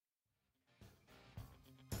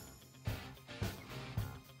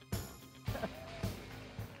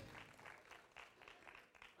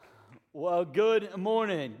Well, good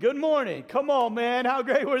morning. Good morning. Come on, man. How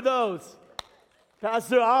great were those?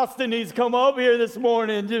 Pastor Austin needs to come over here this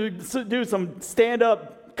morning to do some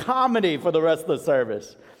stand-up comedy for the rest of the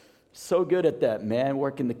service. So good at that, man.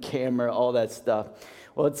 Working the camera, all that stuff.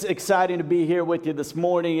 Well, it's exciting to be here with you this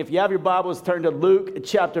morning. If you have your Bibles, turn to Luke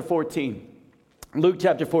chapter 14. Luke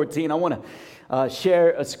chapter 14. I want to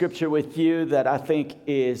share a scripture with you that I think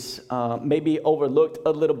is maybe overlooked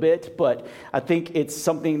a little bit, but I think it's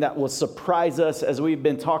something that will surprise us as we've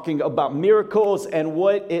been talking about miracles and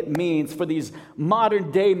what it means for these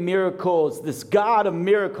modern day miracles, this God of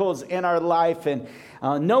miracles in our life, and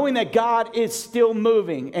knowing that God is still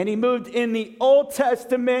moving. And He moved in the Old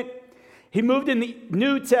Testament, He moved in the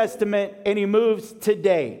New Testament, and He moves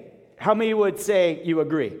today. How many would say you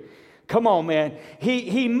agree? Come on, man.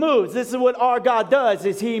 He moves. This is what our God does,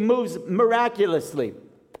 is He moves miraculously.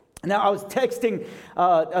 Now, I was texting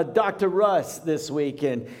Dr. Russ this week,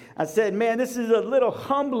 and I said, man, this is a little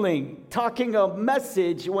humbling, talking a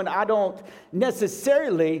message when I don't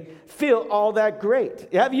necessarily feel all that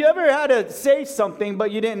great. Have you ever had to say something,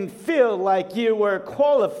 but you didn't feel like you were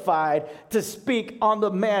qualified to speak on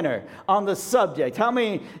the manner, on the subject? How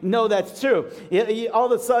many know that's true?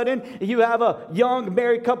 All of a sudden, you have a young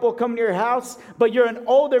married couple come to your house, but you're an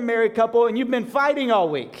older married couple, and you've been fighting all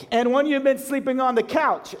week. And one of you have been sleeping on the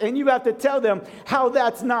couch, and you have to tell them how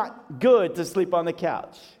that's not good to sleep on the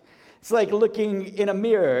couch. It's like looking in a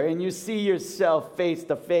mirror and you see yourself face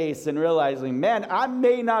to face and realizing, man, I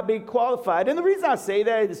may not be qualified. And the reason I say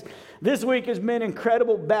that is this week has been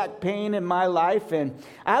incredible back pain in my life, and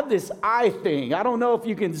I have this eye thing. I don't know if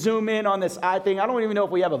you can zoom in on this eye thing. I don't even know if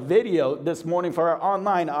we have a video this morning for our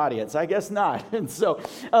online audience. I guess not. And so,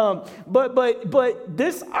 but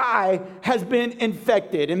this eye has been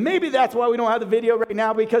infected, and maybe that's why we don't have the video right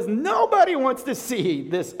now, because nobody wants to see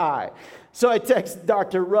this eye. So I text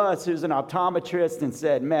Dr. Russ, who's an optometrist, and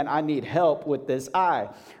said, man, I need help with this eye.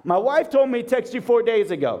 My wife told me to text you 4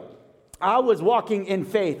 days ago. I was walking in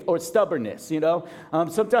faith or stubbornness, you know.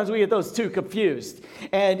 Sometimes we get those two confused.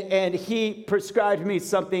 And he prescribed me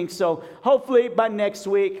something. So hopefully by next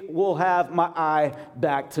week, we'll have my eye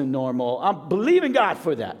back to normal. I'm believing God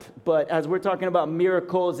for that. But as we're talking about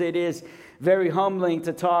miracles, it is very humbling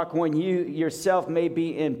to talk when you yourself may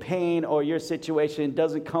be in pain or your situation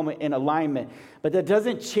doesn't come in alignment. But that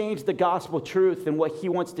doesn't change the gospel truth and what He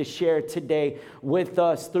wants to share today with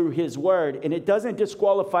us through His word. And it doesn't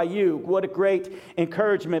disqualify you. What a great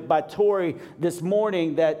encouragement by Tori this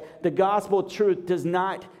morning that the gospel truth does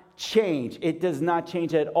not change. It does not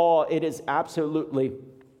change at all. It is absolutely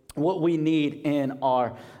what we need in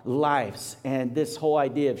our lives. And this whole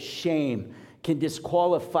idea of shame can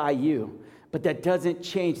disqualify you. But that doesn't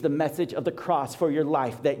change the message of the cross for your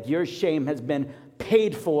life, that your shame has been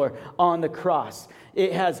paid for on the cross.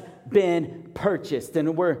 It has been purchased,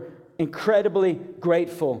 and we're incredibly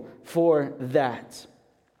grateful for that.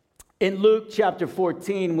 In Luke chapter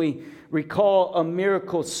 14, we recall a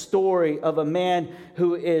miracle story of a man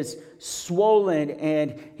who is swollen,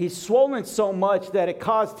 and he's swollen so much that it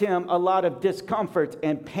caused him a lot of discomfort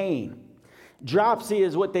and pain. Dropsy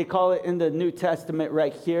is what they call it in the New Testament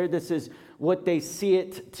right here. This is what they see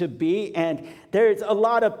it to be, and there's a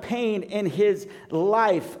lot of pain in his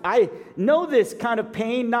life. I know this kind of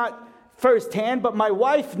pain, not firsthand, but my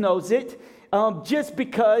wife knows it, just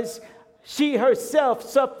because she herself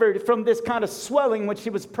suffered from this kind of swelling when she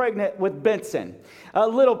was pregnant with Benson. A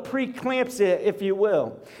little preeclampsia, if you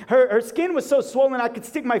will. Her skin was so swollen I could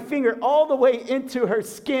stick my finger all the way into her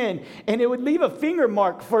skin, and it would leave a finger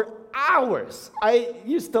mark for hours. I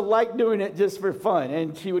used to like doing it just for fun,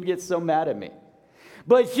 and she would get so mad at me.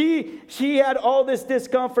 But she had all this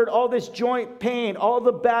discomfort, all this joint pain, all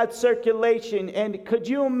the bad circulation, and could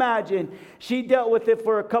you imagine, she dealt with it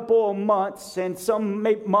for a couple of months, and some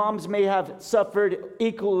moms may have suffered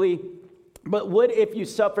equally, but what if you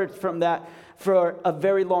suffered from that for a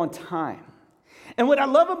very long time? And what I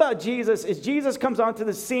love about Jesus is Jesus comes onto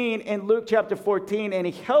the scene in Luke chapter 14, and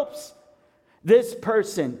He helps this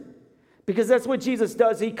person. Because that's what Jesus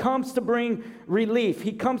does. He comes to bring relief.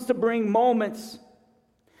 He comes to bring moments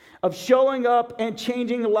of showing up and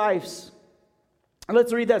changing lives.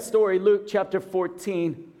 Let's read that story, Luke chapter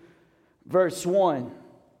 14, verse 1. It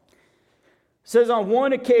says, on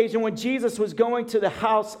one occasion when Jesus was going to the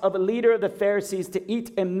house of a leader of the Pharisees to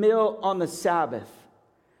eat a meal on the Sabbath,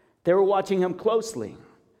 they were watching him closely.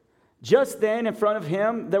 Just then, in front of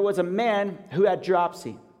him, there was a man who had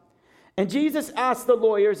dropsy. And Jesus asked the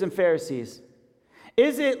lawyers and Pharisees,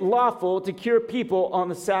 is it lawful to cure people on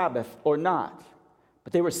the Sabbath or not?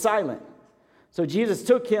 But they were silent. So Jesus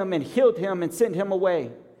took him and healed him and sent him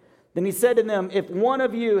away. Then he said to them, if one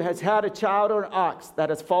of you has had a child or an ox that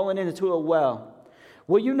has fallen into a well,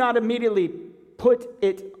 will you not immediately pull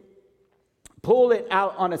it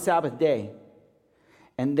out on a Sabbath day?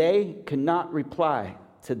 And they could not reply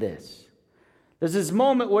to this. There's this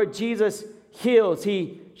moment where Jesus heals.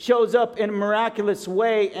 He shows up in a miraculous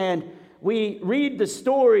way, and we read the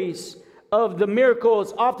stories of the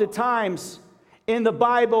miracles oftentimes in the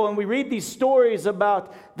Bible, and we read these stories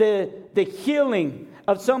about the healing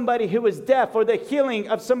of somebody who was deaf, or the healing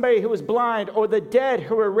of somebody who was blind, or the dead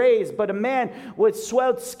who were raised. But a man with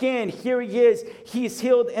swelled skin, here he is, he's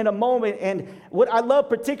healed in a moment. And what I love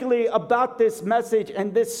particularly about this message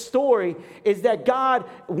and this story is that God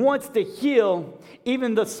wants to heal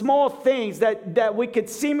even the small things that we could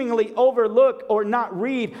seemingly overlook or not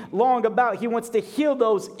read long about. He wants to heal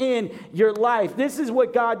those in your life. This is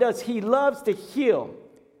what God does. He loves to heal.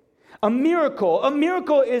 A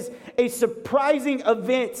miracle is a surprising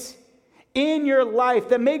event in your life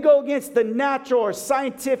that may go against the natural or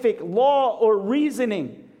scientific law or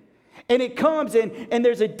reasoning. And it comes and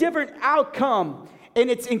there's a different outcome, and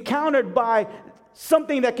it's encountered by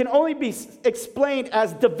something that can only be explained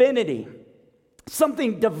as divinity,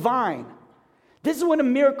 something divine. This is what a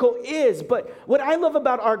miracle is. But what I love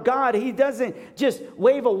about our God, he doesn't just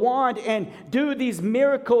wave a wand and do these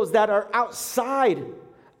miracles that are outside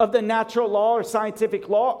of the natural law or scientific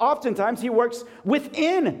law. Oftentimes he works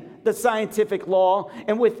within the scientific law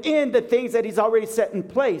and within the things that he's already set in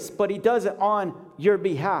place, but he does it on your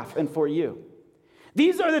behalf and for you.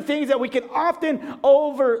 These are the things that we can often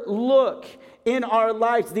overlook in our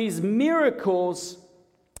lives, these miracles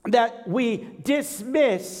that we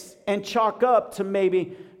dismiss and chalk up to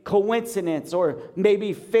maybe coincidence or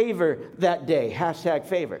maybe favor that day,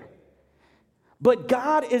 #favor. But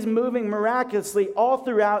God is moving miraculously all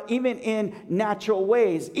throughout, even in natural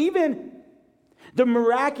ways. Even the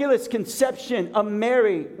miraculous conception of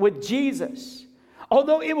Mary with Jesus.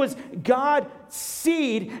 Although it was God's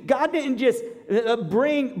seed, God didn't just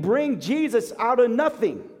bring Jesus out of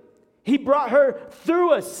nothing. He brought her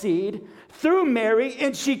through a seed, through Mary,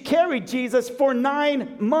 and she carried Jesus for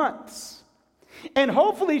 9 months. And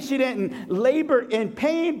hopefully she didn't labor in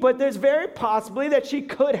pain, but there's very possibly that she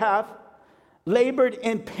could have labored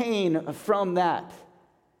in pain from that.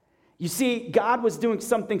 You see, God was doing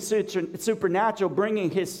something supernatural,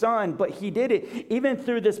 bringing his son, but he did it even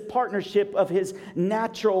through this partnership of his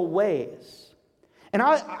natural ways. And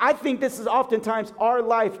I think this is oftentimes our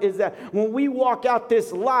life, is that when we walk out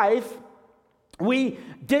this life, we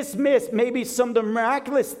dismiss maybe some of the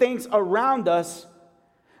miraculous things around us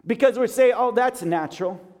because we're saying, oh, that's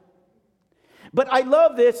natural. But I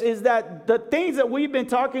love this, is that the things that we've been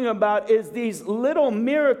talking about is these little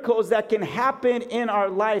miracles that can happen in our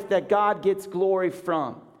life that God gets glory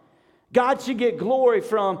from. God should get glory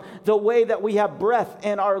from the way that we have breath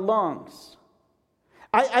in our lungs.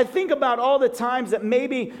 I think about all the times that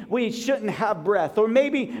maybe we shouldn't have breath, or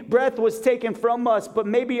maybe breath was taken from us, but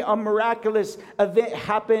maybe a miraculous event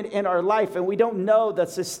happened in our life and we don't know the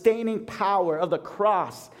sustaining power of the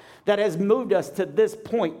cross that has moved us to this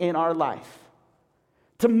point in our life.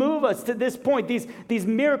 To move us to this point, these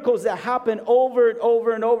miracles that happen over and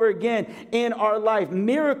over and over again in our life.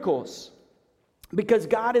 Miracles. Because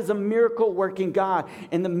God is a miracle working God.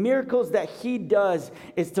 And the miracles that he does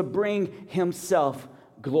is to bring himself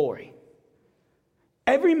glory.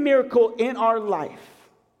 Every miracle in our life,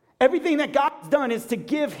 everything that God's done is to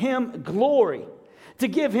give him glory, to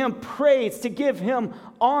give him praise, to give him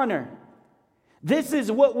honor. This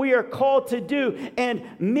is what we are called to do. And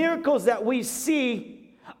miracles that we see,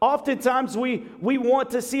 oftentimes we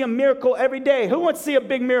want to see a miracle every day. Who wants to see a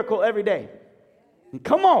big miracle every day?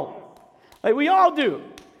 Come on. Like, we all do.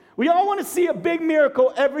 We all want to see a big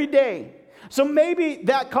miracle every day. So maybe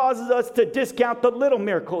that causes us to discount the little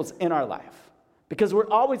miracles in our life, because we're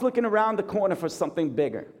always looking around the corner for something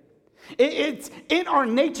bigger. It's in our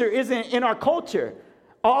nature, isn't it? In our culture.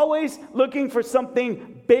 Always looking for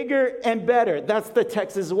something bigger and better. That's the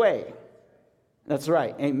Texas way. That's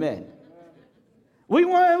right. Amen. We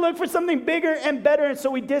want to look for something bigger and better, and so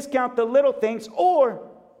we discount the little things, or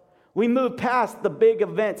we move past the big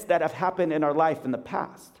events that have happened in our life in the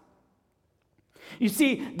past. You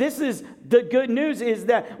see, this is the good news, is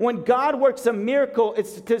that when God works a miracle,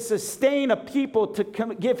 it's to sustain a people, to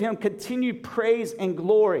give him continued praise and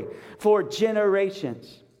glory for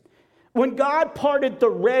generations. When God parted the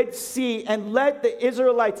Red Sea and let the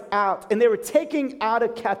Israelites out, and they were taken out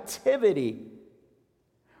of captivity,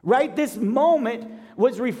 right? This moment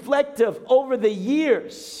was reflective over the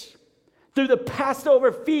years through the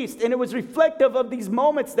Passover feast. And it was reflective of these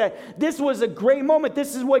moments that this was a great moment.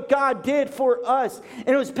 This is what God did for us. And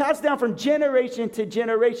it was passed down from generation to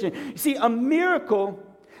generation. You see, a miracle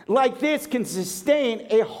like this can sustain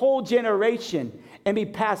a whole generation and be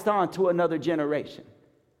passed on to another generation.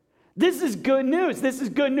 This is good news. This is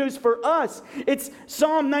good news for us. It's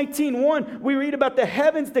Psalm 19:1. We read about the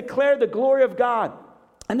heavens declare the glory of God,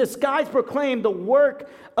 and the skies proclaim the work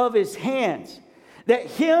of his hands. That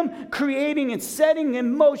him creating and setting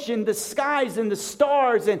in motion the skies and the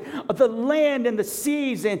stars and the land and the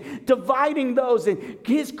seas and dividing those, and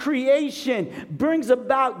his creation brings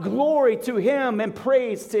about glory to him and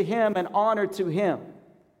praise to him and honor to him.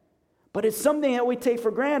 But it's something that we take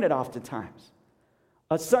for granted oftentimes.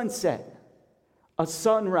 A sunset, a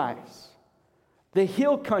sunrise, the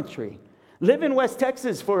hill country. Live in West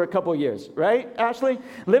Texas for a couple of years, right, Ashley?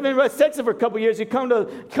 Live in West Texas for a couple of years. You come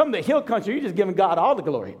to hill country, you're just giving God all the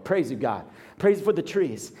glory. Praise you, God. Praise you for the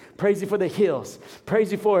trees. Praise you for the hills.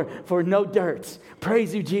 Praise you for no dirt.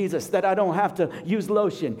 Praise you, Jesus, that I don't have to use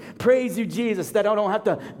lotion. Praise you, Jesus, that I don't have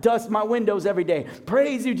to dust my windows every day.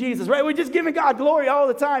 Praise you, Jesus, right? We're just giving God glory all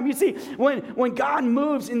the time. You see, when God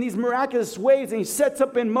moves in these miraculous ways and he sets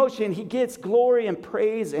up in motion, he gets glory and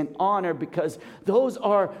praise and honor because those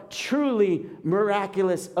are truly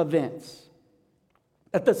miraculous events.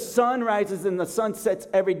 That the sun rises and the sun sets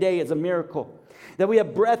every day is a miracle. That we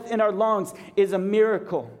have breath in our lungs is a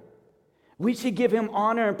miracle. We should give him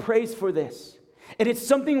honor and praise for this. And it's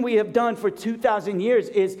something we have done for 2,000 years,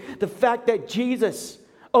 is the fact that Jesus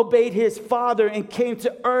obeyed his Father and came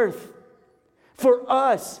to earth for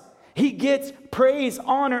us. He gets praise,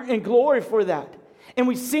 honor, and glory for that. And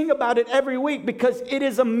we sing about it every week because it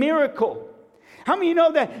is a miracle. How many of you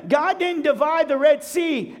know that God didn't divide the Red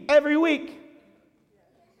Sea every week?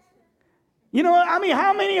 You know, I mean,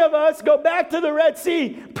 how many of us go back to the Red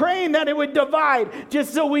Sea praying that it would divide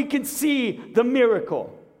just so we can see the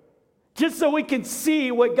miracle? Just so we can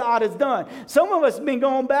see what God has done. Some of us have been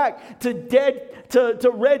going back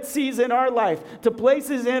to Red Seas in our life, to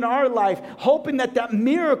places in our life, hoping that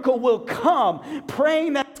miracle will come,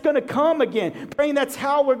 praying that's going to come again, praying that's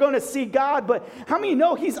how we're going to see God. But how many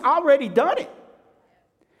know he's already done it?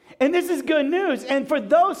 And this is good news. And for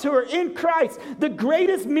those who are in Christ, the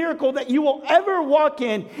greatest miracle that you will ever walk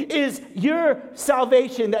in is your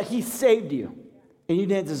salvation, that he saved you. And you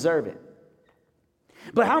didn't deserve it.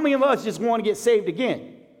 But how many of us just want to get saved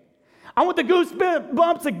again? I want the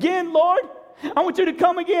goosebumps again, Lord. I want you to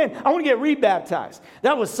come again. I want to get rebaptized.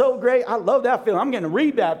 That was so great. I love that feeling. I'm getting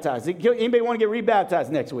rebaptized. Anybody want to get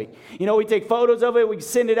rebaptized next week? You know, we take photos of it. We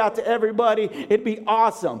send it out to everybody. It'd be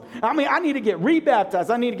awesome. I mean, I need to get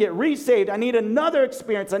rebaptized. I need to get resaved. I need another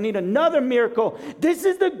experience. I need another miracle. This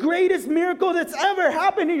is the greatest miracle that's ever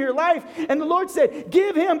happened in your life. And the Lord said,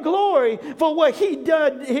 give him glory for what he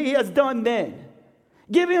has done then.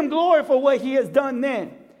 Give him glory for what he has done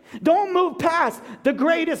then. Don't move past the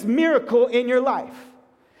greatest miracle in your life.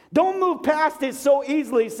 Don't move past it so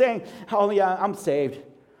easily saying, oh yeah, I'm saved.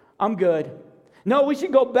 I'm good. No, we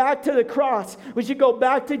should go back to the cross. We should go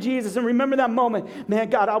back to Jesus and remember that moment. Man,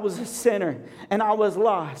 God, I was a sinner and I was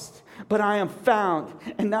lost, but I am found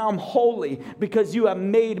and now I'm holy because you have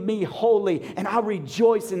made me holy, and I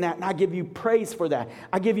rejoice in that and I give you praise for that.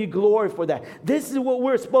 I give you glory for that. This is what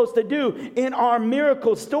we're supposed to do in our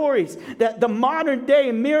miracle stories. That the modern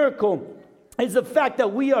day miracle is the fact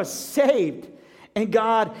that we are saved and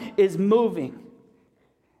God is moving.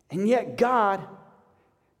 And yet God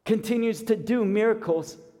continues to do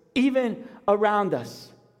miracles even around us,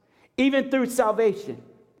 even through salvation.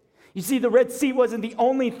 You see, the Red Sea wasn't the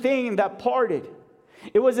only thing that parted.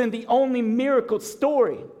 It wasn't the only miracle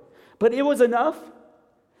story, but it was enough.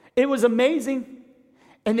 It was amazing.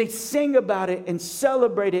 And they sang about it and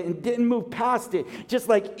celebrated and didn't move past it. Just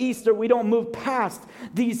like Easter, we don't move past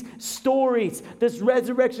these stories, this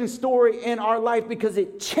resurrection story in our life, because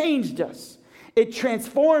it changed us. It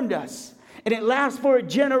transformed us. And it lasts for a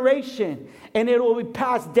generation. And it will be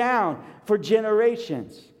passed down for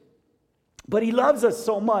generations. But he loves us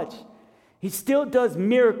so much. He still does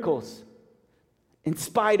miracles in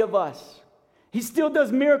spite of us. He still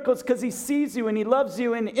does miracles because he sees you and he loves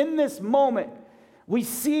you. And in this moment, we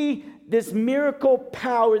see this miracle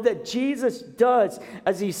power that Jesus does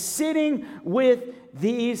as he's sitting with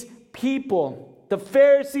these people, the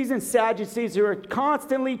Pharisees and Sadducees, who are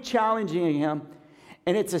constantly challenging him.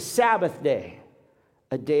 And it's a Sabbath day,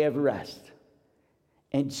 a day of rest.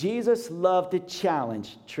 And Jesus loved to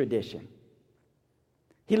challenge tradition.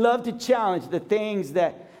 He loved to challenge the things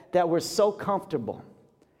that were so comfortable.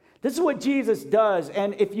 This is what Jesus does.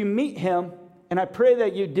 And if you meet him, and I pray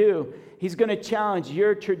that you do, he's going to challenge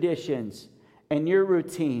your traditions and your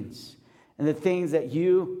routines and the things that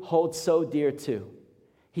you hold so dear to.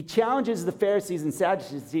 He challenges the Pharisees and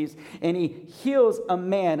Sadducees, and he heals a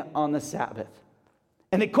man on the Sabbath.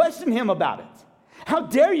 And they question him about it. How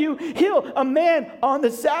dare you heal a man on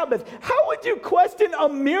the Sabbath? How would you question a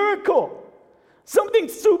miracle? Something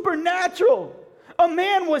supernatural. A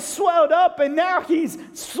man was swelled up and now he's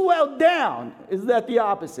swelled down. Is that the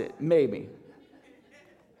opposite? Maybe.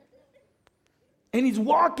 And he's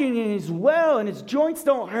walking and he's well and his joints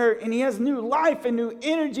don't hurt and he has new life and new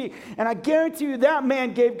energy. And I guarantee you that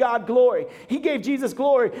man gave God glory. He gave Jesus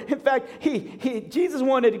glory. In fact, Jesus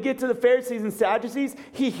wanted to get to the Pharisees and Sadducees.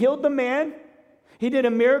 He healed the man. He did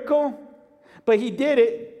a miracle, but he did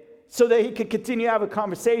it so that he could continue to have a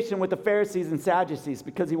conversation with the Pharisees and Sadducees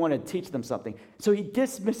because he wanted to teach them something. So he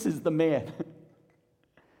dismisses the man.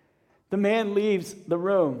 The man leaves the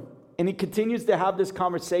room and he continues to have this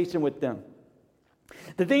conversation with them.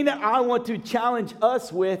 The thing that I want to challenge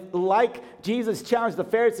us with, like Jesus challenged the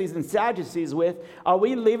Pharisees and Sadducees with, are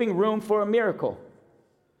we leaving room for a miracle?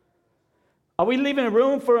 Are we leaving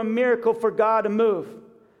room for a miracle for God to move?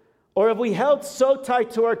 Or have we held so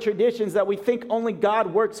tight to our traditions that we think only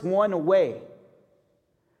God works one way?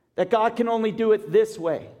 That God can only do it this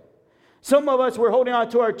way? Some of us, we're holding on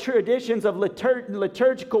to our traditions of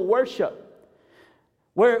liturgical worship.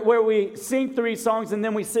 Where we sing 3 songs and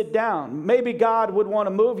then we sit down. Maybe God would want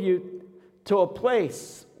to move you to a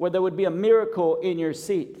place where there would be a miracle in your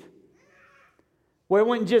seat. Where it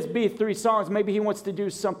wouldn't just be 3 songs. Maybe he wants to do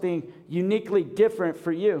something uniquely different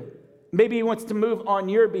for you. Maybe he wants to move on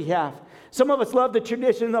your behalf. Some of us love the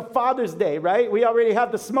tradition of Father's Day, right? We already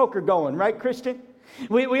have the smoker going, right, Christian?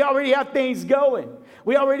 We already have things going.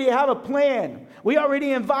 We already have a plan. We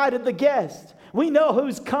already invited the guests. We know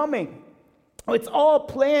who's coming. It's all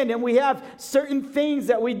planned, and we have certain things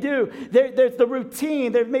that we do. There's the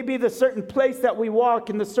routine. There may be the certain place that we walk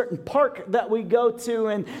and the certain park that we go to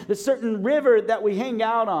and the certain river that we hang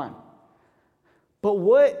out on. But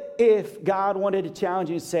what if God wanted to challenge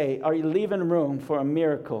you and say, are you leaving room for a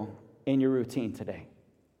miracle in your routine today?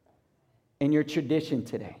 In your tradition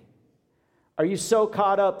today? Are you so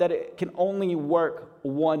caught up that it can only work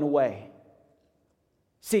one way?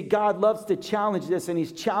 See, God loves to challenge this, and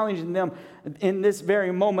he's challenging them in this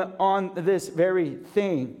very moment on this very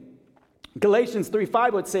thing. Galatians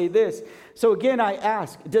 3:5 would say this. So again, I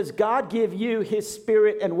ask, does God give you his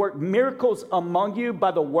Spirit and work miracles among you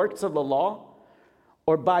by the works of the law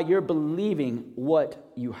or by your believing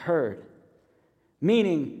what you heard?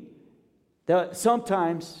 Meaning that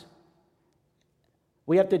sometimes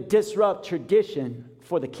we have to disrupt tradition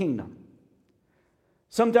for the kingdom.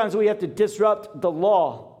 Sometimes we have to disrupt the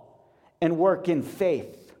law and work in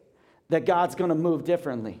faith that God's going to move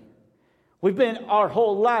differently. We've been our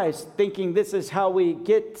whole lives thinking this is how we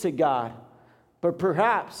get to God. But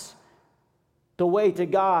perhaps the way to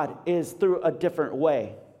God is through a different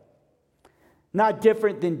way. Not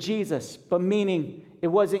different than Jesus, but meaning it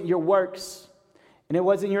wasn't your works and it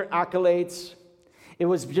wasn't your accolades. It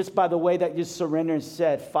was just by the way that you surrendered and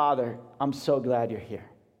said, Father, I'm so glad you're here.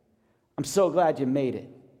 I'm so glad you made it.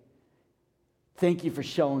 Thank you for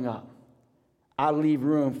showing up. I leave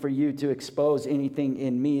room for you to expose anything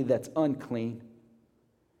in me that's unclean.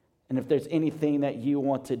 And if there's anything that you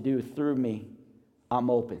want to do through me,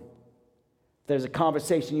 I'm open. If there's a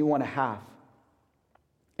conversation you want to have,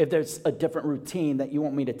 if there's a different routine that you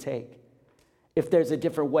want me to take, if there's a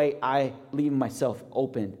different way, I leave myself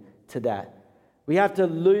open to that. We have to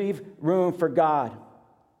leave room for God.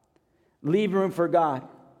 Leave room for God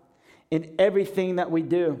in everything that we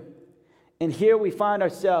do. And here we find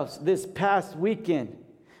ourselves this past weekend.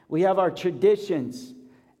 We have our traditions.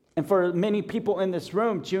 And for many people in this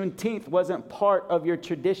room, Juneteenth wasn't part of your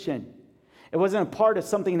tradition. It wasn't a part of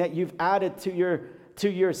something that you've added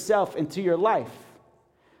to yourself and to your life.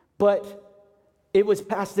 But it was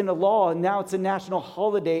passed into law, and now it's a national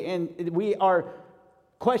holiday. And we are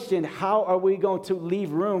questioned, how are we going to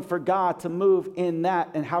leave room for God to move in that?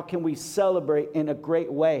 And how can we celebrate in a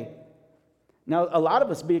great way? Now, a lot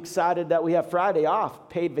of us be excited that we have Friday off,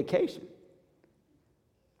 paid vacation.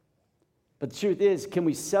 But the truth is, can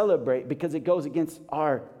we celebrate? Because it goes against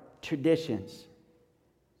our traditions.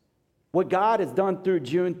 What God has done through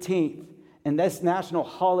Juneteenth and this national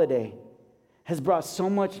holiday has brought so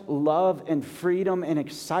much love and freedom and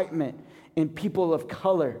excitement in people of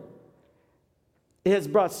color. It has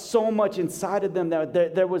brought so much inside of them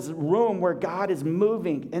that there was room where God is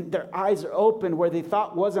moving and their eyes are open, where they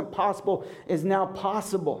thought wasn't possible is now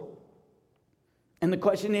possible. And the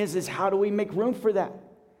question is how do we make room for that?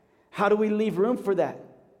 How do we leave room for that?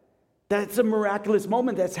 That's a miraculous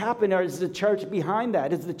moment that's happened. Or is the church behind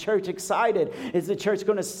that? Is the church excited? Is the church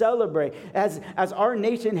going to celebrate? As our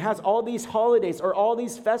nation has all these holidays or all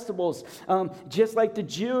these festivals, just like the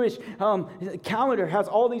Jewish calendar has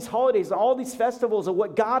all these holidays, all these festivals of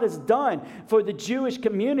what God has done for the Jewish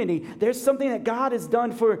community, there's something that God has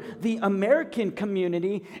done for the American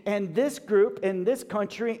community and this group in this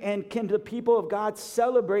country, and can the people of God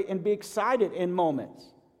celebrate and be excited in moments?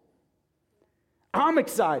 I'm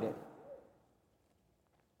excited.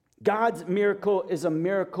 God's miracle is a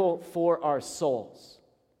miracle for our souls.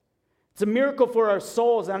 It's a miracle for our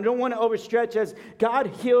souls. And I don't want to overstretch as God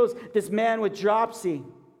heals this man with dropsy.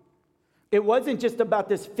 It wasn't just about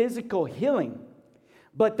this physical healing,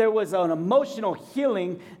 but there was an emotional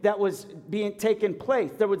healing that was being taken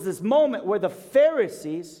place. There was this moment where the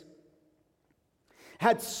Pharisees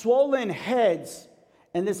had swollen heads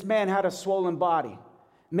and this man had a swollen body.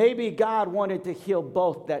 Maybe God wanted to heal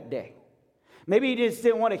both that day. Maybe he just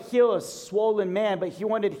didn't want to heal a swollen man, but he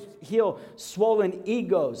wanted to heal swollen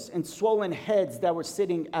egos and swollen heads that were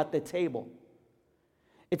sitting at the table.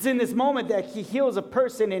 It's in this moment that he heals a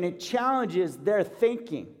person, and it challenges their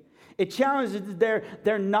thinking. It challenges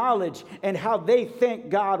their knowledge and how they think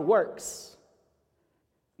God works.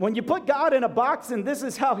 When you put God in a box and this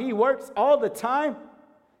is how he works all the time,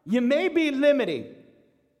 you may be limiting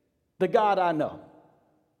the God I know.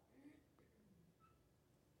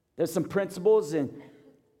 There's some principles and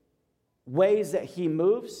ways that he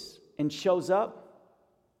moves and shows up.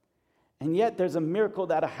 And yet there's a miracle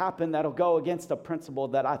that'll happen that'll go against a principle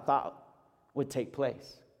that I thought would take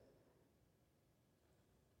place.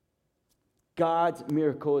 God's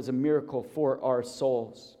miracle is a miracle for our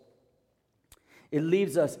souls. It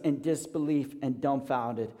leaves us in disbelief and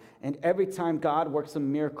dumbfounded. And every time God works a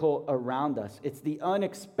miracle around us, it's the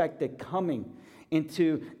unexpected coming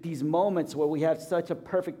into these moments where we have such a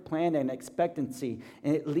perfect plan and expectancy,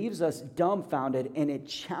 and it leaves us dumbfounded, and it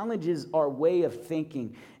challenges our way of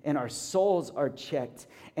thinking, and our souls are checked,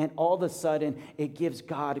 and all of a sudden it gives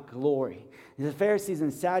God glory. The Pharisees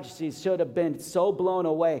and Sadducees should have been so blown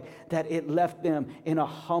away that it left them in a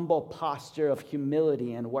humble posture of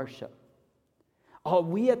humility and worship. Are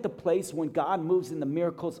we at the place when God moves in the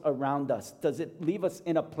miracles around us? Does it leave us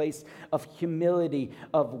in a place of humility,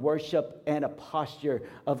 of worship, and a posture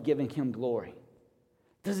of giving him glory?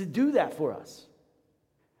 Does it do that for us?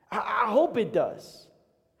 I hope it does.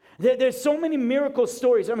 There's so many miracle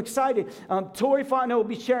stories. I'm excited. Tori Fontenot will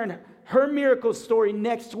be sharing her miracle story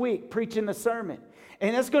next week, preaching the sermon.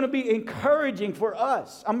 And that's going to be encouraging for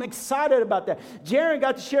us. I'm excited about that. Jaren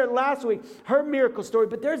got to share last week her miracle story,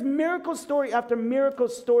 but there's miracle story after miracle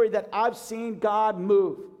story that I've seen God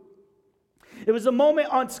move. It was a moment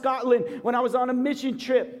on Scotland when I was on a mission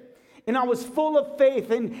trip, and I was full of faith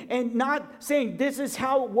and not saying this is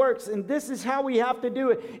how it works and this is how we have to do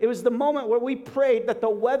it. It was the moment where we prayed that the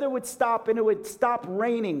weather would stop and it would stop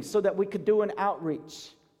raining so that we could do an outreach.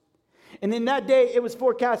 And then that day, it was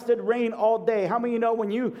forecasted rain all day. How many of you know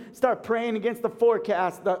when you start praying against the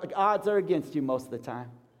forecast, the odds are against you most of the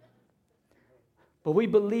time? But we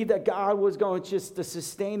believed that God was going just to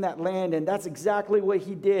sustain that land, and that's exactly what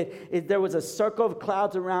he did. There was a circle of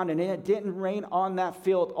clouds around, and it didn't rain on that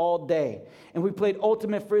field all day. And we played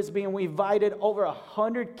ultimate frisbee, and we invited over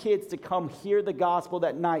 100 kids to come hear the gospel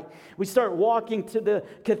that night. We started walking to the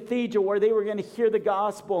cathedral where they were going to hear the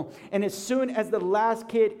gospel, and as soon as the last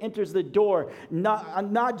kid enters the door,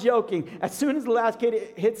 I'm not joking, as soon as the last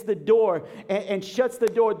kid hits the door and shuts the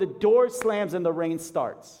door slams and the rain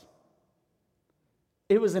starts.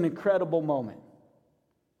 It was an incredible moment.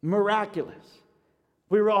 Miraculous.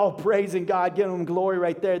 We were all praising God, giving him glory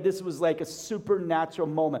right there. This was like a supernatural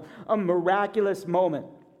moment, a miraculous moment.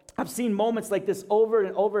 I've seen moments like this over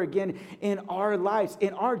and over again in our lives,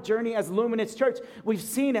 in our journey as Luminance Church. We've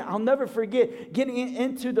seen it. I'll never forget getting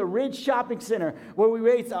into the Ridge Shopping Center where we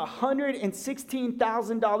raised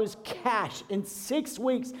 $116,000 cash in 6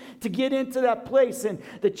 weeks to get into that place. And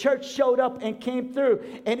the church showed up and came through.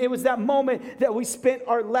 And it was that moment that we spent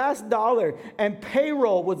our last dollar, and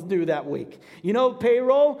payroll was due that week. You know,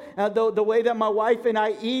 payroll, the way that my wife and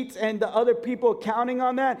I eat and the other people counting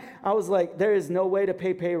on that, I was like, there is no way to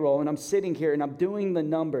pay payroll. And I'm sitting here and I'm doing the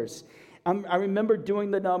numbers. I remember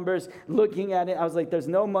doing the numbers, looking at it. I was like, there's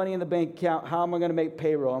no money in the bank account. How am I going to make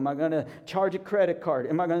payroll? Am I going to charge a credit card?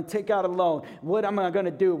 Am I going to take out a loan? What am I going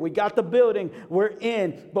to do? We got the building. We're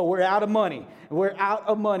in, but we're out of money. We're out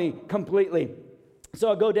of money completely.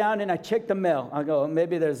 So I go down and I check the mail. I go,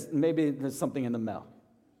 maybe there's something in the mail.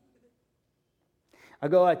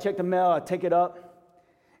 I check the mail. I take it up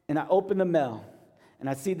and I open the mail and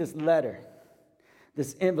I see this letter,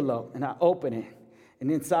 this envelope, and I open it,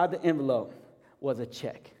 And inside the envelope was a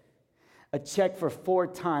check for 4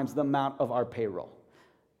 times the amount of our payroll.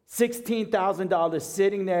 $16,000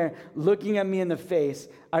 sitting there looking at me in the face.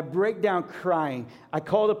 I break down crying. I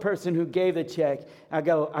call the person who gave the check. I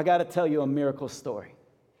go, I got to tell you a miracle story.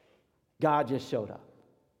 God just showed up.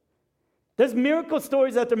 There's miracle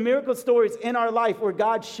stories after miracle stories in our life where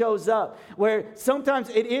God shows up, where sometimes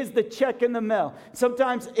it is the check in the mail.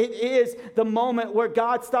 Sometimes it is the moment where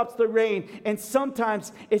God stops the rain. And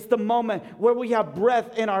sometimes it's the moment where we have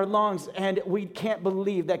breath in our lungs and we can't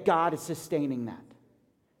believe that God is sustaining that.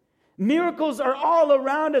 Miracles are all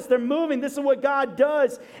around us. They're moving. This is what God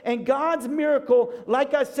does. And God's miracle,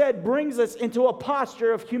 like I said, brings us into a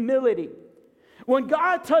posture of humility. When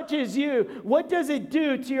God touches you, what does it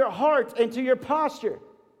do to your heart and to your posture?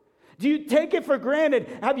 Do you take it for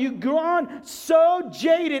granted? Have you gone so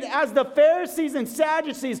jaded as the Pharisees and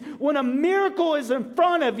Sadducees, when a miracle is in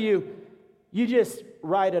front of you, you just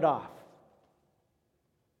write it off?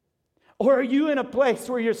 Or are you in a place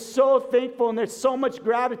where you're so thankful and there's so much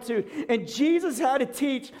gratitude? And Jesus had to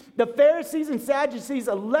teach the Pharisees and Sadducees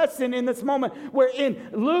a lesson in this moment, where in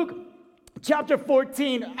Luke chapter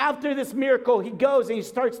 14, after this miracle, he goes and he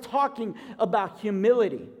starts talking about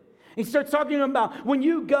humility. He starts talking about when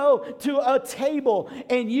you go to a table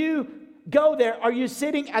and you go there, are you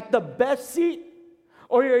sitting at the best seat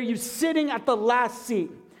or are you sitting at the last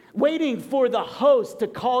seat, waiting for the host to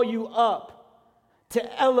call you up,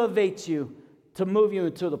 to elevate you, to move you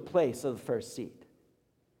into the place of the first seat?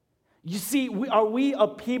 You see, are we a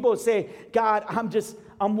people who say, God,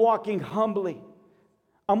 I'm walking humbly.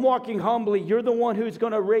 I'm walking humbly. You're the one who's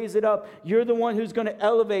going to raise it up. You're the one who's going to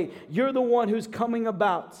elevate. You're the one who's coming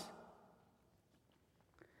about.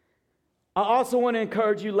 I also want to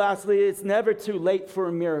encourage you, lastly, it's never too late for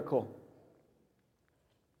a miracle.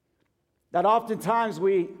 That oftentimes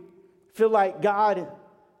we feel like God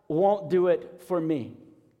won't do it for me.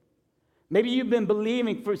 Maybe you've been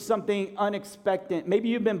believing for something unexpected. Maybe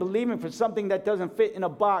you've been believing for something that doesn't fit in a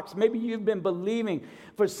box. Maybe you've been believing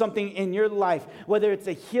for something in your life, whether it's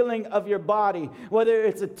a healing of your body, whether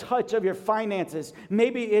it's a touch of your finances.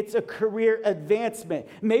 Maybe it's a career advancement.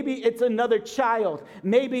 Maybe it's another child.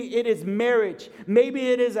 Maybe it is marriage.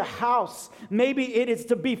 Maybe it is a house. Maybe it is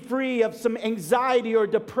to be free of some anxiety or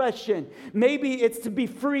depression. Maybe it's to be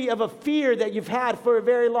free of a fear that you've had for a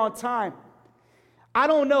very long time. I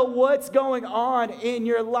don't know what's going on in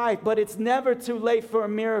your life, but it's never too late for a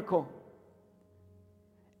miracle.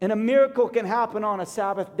 And a miracle can happen on a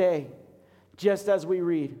Sabbath day, just as we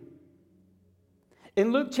read.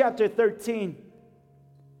 In Luke chapter 13,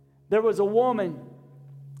 there was a woman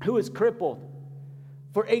who was crippled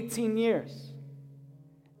for 18 years.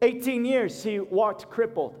 18 years she walked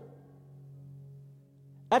crippled.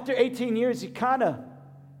 After 18 years, you kind of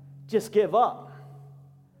just give up.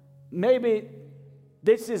 Maybe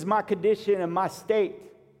this is my condition and my state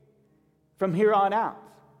from here on out.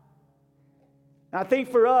 And I think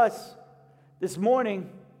for us this morning,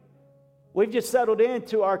 we've just settled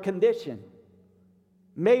into our condition.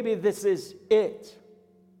 Maybe this is it.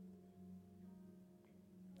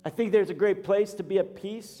 I think there's a great place to be at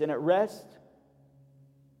peace and at rest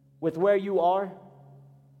with where you are.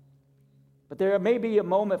 But there may be a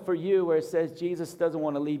moment for you where it says Jesus doesn't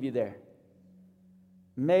want to leave you there.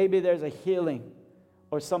 Maybe there's a healing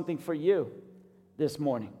or something for you this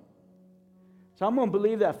morning. So I'm going to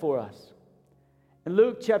believe that for us. In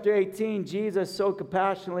Luke chapter 18, Jesus so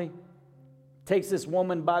compassionately takes this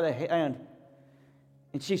woman by the hand,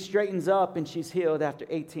 and she straightens up and she's healed after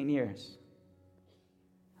 18 years.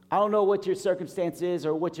 I don't know what your circumstance is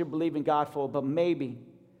or what you're believing God for, but maybe,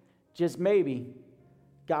 just maybe,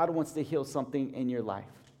 God wants to heal something in your life.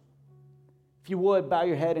 If you would, bow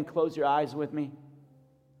your head and close your eyes with me.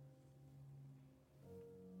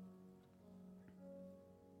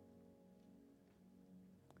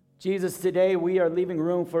 Jesus, today we are leaving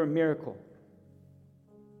room for a miracle.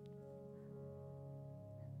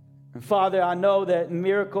 And Father, I know that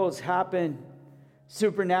miracles happen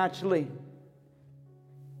supernaturally.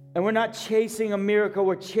 And we're not chasing a miracle,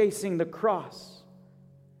 we're chasing the cross.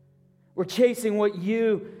 We're chasing what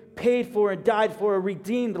you paid for and died for, a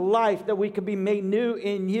redeemed life that we could be made new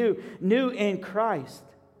in you, new in Christ.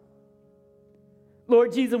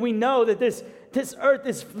 Lord Jesus, we know that this earth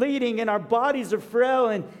is fleeting and our bodies are frail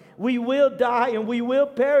and we will die and we will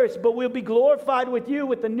perish, but we'll be glorified with you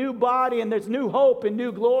with a new body, and there's new hope and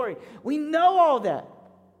new glory. We know all that.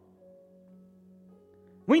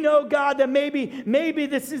 We know, God, that maybe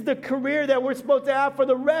this is the career that we're supposed to have for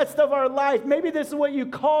the rest of our life. Maybe this is what you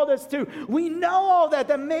called us to. We know all that.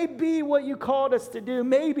 That may be what you called us to do.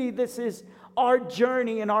 Maybe this is our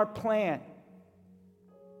journey and our plan.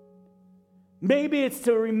 Maybe it's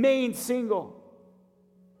to remain single.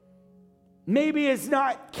 Maybe it's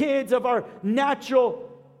not kids of our natural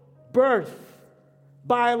birth,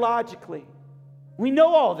 biologically. We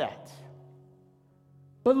know all that.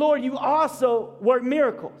 But Lord, you also work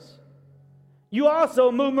miracles. You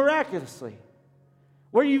also move miraculously.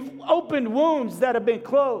 Where you've opened wounds that have been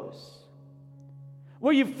closed.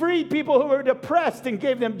 Where you've freed people who were depressed and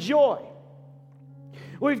gave them joy.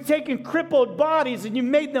 Where you've taken crippled bodies and you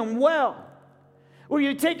made them well. Where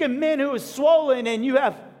you've taken men who were swollen and you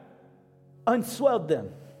have unswelled them.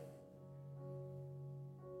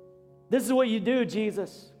 This is what you do,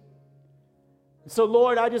 Jesus. So,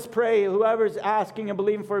 Lord, I just pray whoever's asking and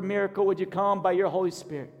believing for a miracle, would you come by your Holy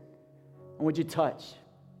Spirit? And would you touch?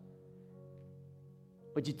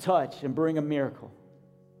 Would you touch and bring a miracle?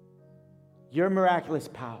 Your miraculous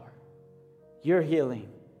power, your healing,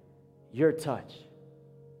 your touch.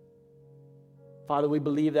 Father, we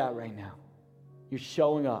believe that right now. You're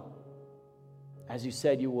showing up as you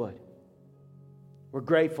said you would. We're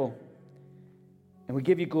grateful, and we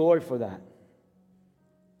give you glory for that.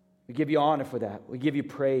 We give you honor for that. We give you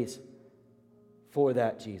praise for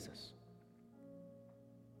that, Jesus.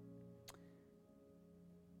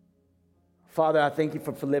 Father, I thank you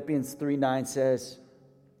for Philippians 3:9 says,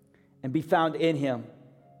 and be found in him,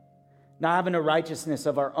 not having a righteousness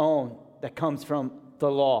of our own that comes from the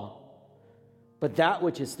law, but that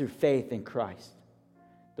which is through faith in Christ.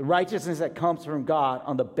 The righteousness that comes from God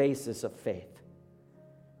on the basis of faith.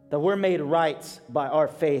 That we're made right by our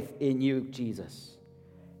faith in you, Jesus.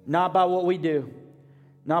 Not by what we do,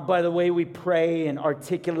 not by the way we pray and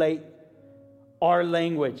articulate our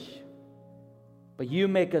language, but you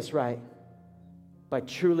make us right by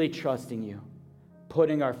truly trusting you,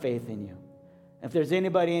 putting our faith in you. If there's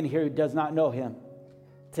anybody in here who does not know him,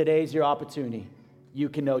 today's your opportunity. You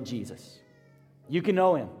can know Jesus. You can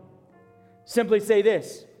know him. Simply say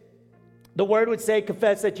this. The word would say,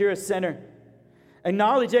 confess that you're a sinner.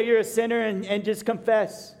 Acknowledge that you're a sinner and just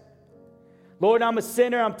confess. Lord, I'm a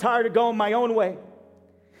sinner. I'm tired of going my own way.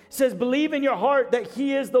 It says, believe in your heart that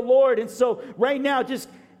he is the Lord. And so right now, just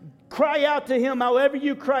cry out to him however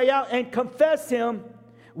you cry out and confess him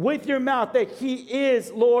with your mouth that he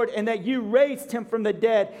is Lord and that you raised him from the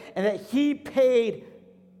dead and that he paid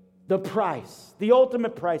the price, the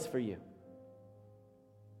ultimate price for you.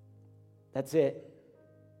 That's it.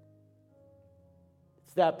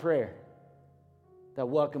 It's that prayer that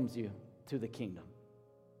welcomes you to the kingdom.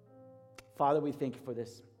 Father, we thank you for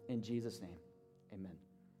this in Jesus' name. Amen.